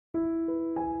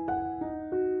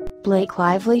Blake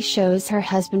Lively shows her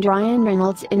husband Ryan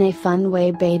Reynolds in a fun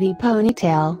way. Baby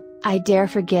Ponytail, I dare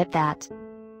forget that.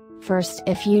 First,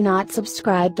 if you not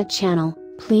subscribed the channel,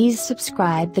 please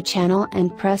subscribe the channel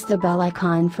and press the bell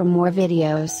icon for more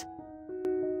videos.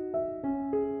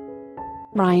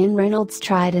 Ryan Reynolds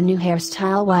tried a new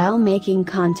hairstyle while making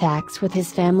contacts with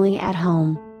his family at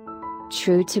home.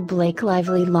 True to Blake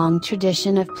Lively's long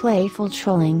tradition of playful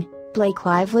trolling, Blake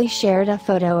Lively shared a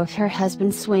photo of her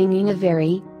husband swinging a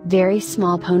very, very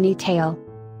small ponytail.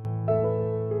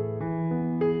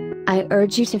 "I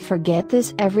urge you to forget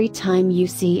this every time you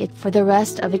see it for the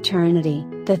rest of eternity,"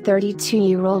 the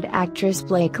 32-year-old actress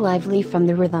Blake Lively from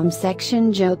the Rhythm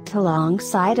section joked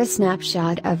alongside a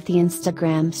snapshot of the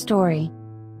Instagram story.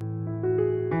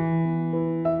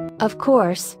 Of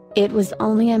course, it was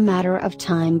only a matter of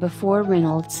time before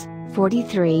Reynolds,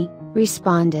 43,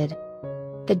 responded.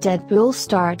 The Deadpool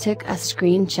star took a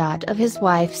screenshot of his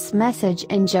wife's message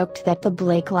and joked that the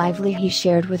Blake Lively he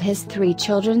shared with his 3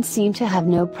 children seemed to have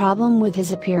no problem with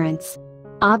his appearance.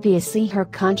 "Obviously her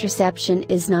contraception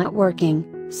is not working,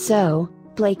 so,"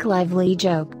 Blake Lively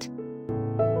joked.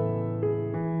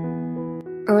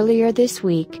 Earlier this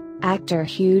week, actor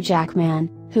Hugh Jackman,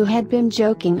 who had been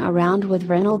joking around with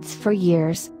Reynolds for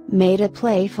years, made a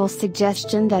playful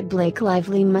suggestion that Blake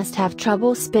Lively must have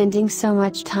trouble spending so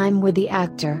much time with the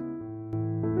actor.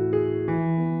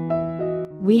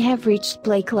 "We have reached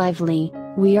Blake Lively,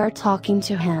 we are talking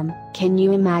to him. Can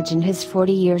you imagine his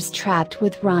 40 years trapped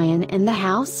with Ryan in the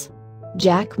house?"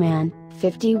 Jackman,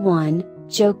 51,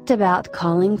 joked about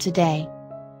calling today.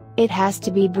 "It has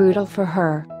to be brutal for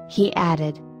her," he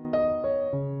added.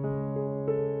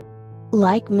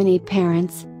 Like many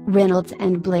parents, Reynolds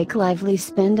and Blake Lively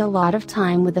spend a lot of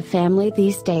time with the family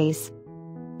these days.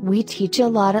 "We teach a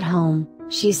lot at home,"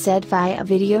 she said via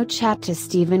video chat to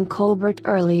Stephen Colbert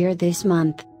earlier this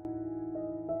month.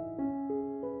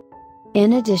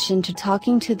 In addition to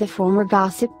talking to the former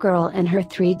Gossip Girl and her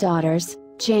 3 daughters,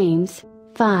 James,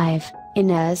 5,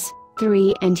 Inez,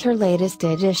 3 and her latest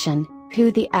addition,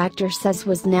 who the actor says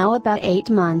was now about 8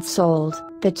 months old,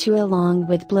 the 2 along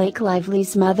with Blake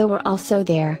Lively's mother were also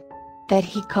there. That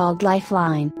he called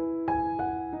Lifeline.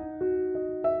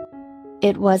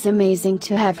 "It was amazing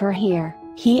to have her here,"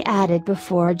 he added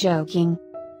before joking.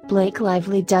 "Blake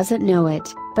Lively doesn't know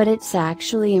it, but it's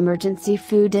actually emergency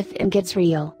food if it gets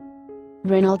real."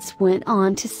 Reynolds went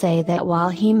on to say that while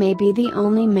he may be the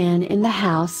only man in the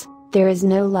house, there is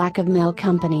no lack of male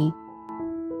company.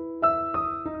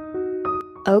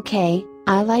 "Okay,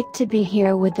 I like to be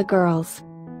here with the girls.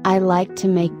 I like to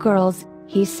make girls,"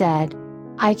 he said.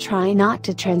 "I try not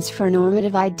to transfer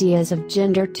normative ideas of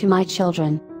gender to my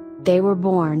children. They were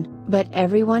born, but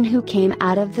everyone who came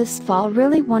out of this fall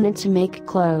really wanted to make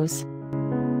clothes.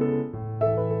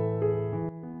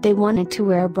 They wanted to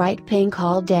wear bright pink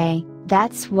all day,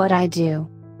 that's what I do.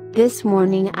 This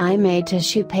morning I made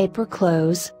tissue paper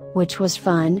clothes, which was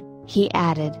fun," he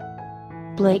added.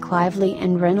 Blake Lively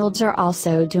and Reynolds are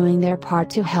also doing their part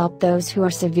to help those who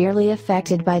are severely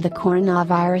affected by the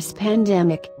coronavirus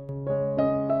pandemic.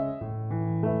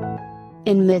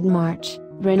 In mid-March,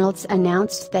 Reynolds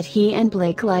announced that he and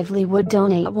Blake Lively would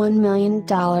donate $1 million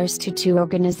to 2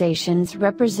 organizations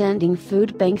representing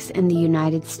food banks in the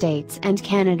United States and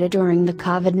Canada during the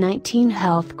COVID-19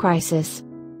 health crisis.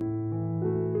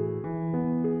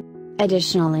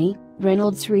 Additionally,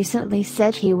 Reynolds recently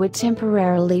said he would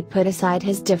temporarily put aside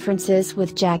his differences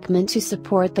with Jackman to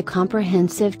support the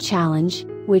comprehensive challenge,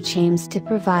 which aims to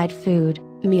provide food,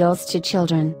 meals to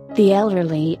children, the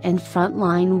elderly and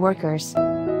frontline workers.